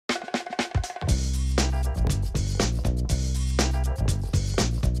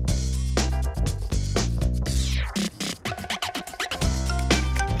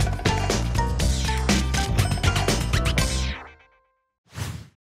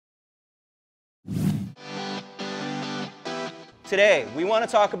Today, we want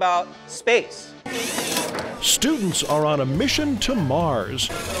to talk about space. Students are on a mission to Mars.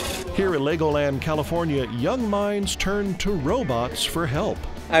 Here at LEGOLAND, California, young minds turn to robots for help.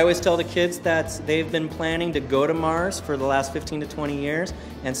 I always tell the kids that they've been planning to go to Mars for the last 15 to 20 years,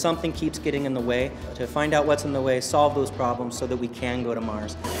 and something keeps getting in the way. To find out what's in the way, solve those problems so that we can go to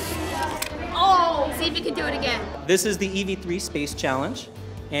Mars. Oh, see if you can do it again. This is the EV3 Space Challenge,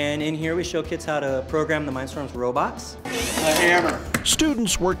 and in here we show kids how to program the Mindstorms robots. A hammer.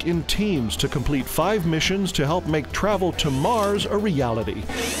 Students work in teams to complete 5 missions to help make travel to Mars a reality.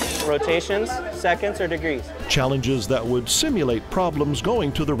 Rotations, seconds, or degrees? Challenges that would simulate problems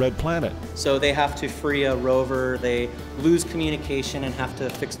going to the red planet. So they have to free a rover, they lose communication and have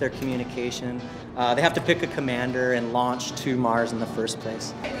to fix their communication. They have to pick a commander and launch to Mars in the first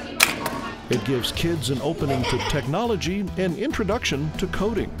place. It gives kids an opening to technology and introduction to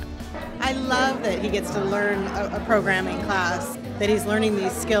coding. I love that he gets to learn a programming class, that he's learning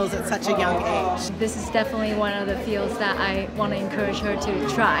these skills at such a young age. This is definitely one of the fields that I want to encourage her to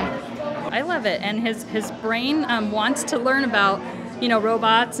try. I love it, and his brain wants to learn about, you know,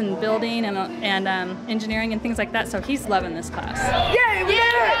 robots and building and engineering and things like that, so he's loving this class. Yay, we did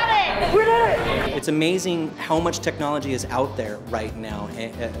it! We did it! It's amazing how much technology is out there right now.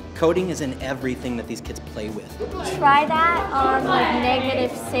 Coding is in everything that these kids play with. Try that on like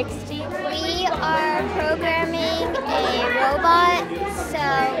 -60. We are programming a robot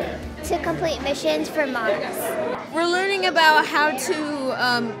to complete missions for Mars. We're learning about how to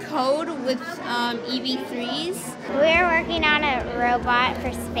code with EV3s. We're working on a robot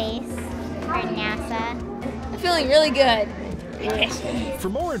for space for NASA. I'm feeling really good. For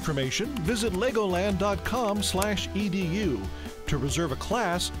more information, visit legoland.com/edu. To reserve a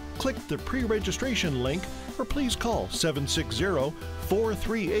class, click the pre-registration link or please call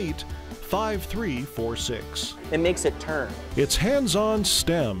 760-438-5346. It makes it turn. It's hands-on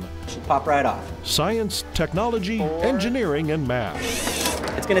STEM. Should pop right off. Science, technology, engineering, and math.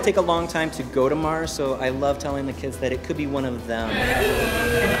 It's going to take a long time to go to Mars, so I love telling the kids that it could be one of them.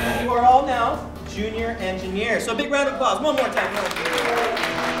 You are all now junior engineers. So a big round of applause. One more time.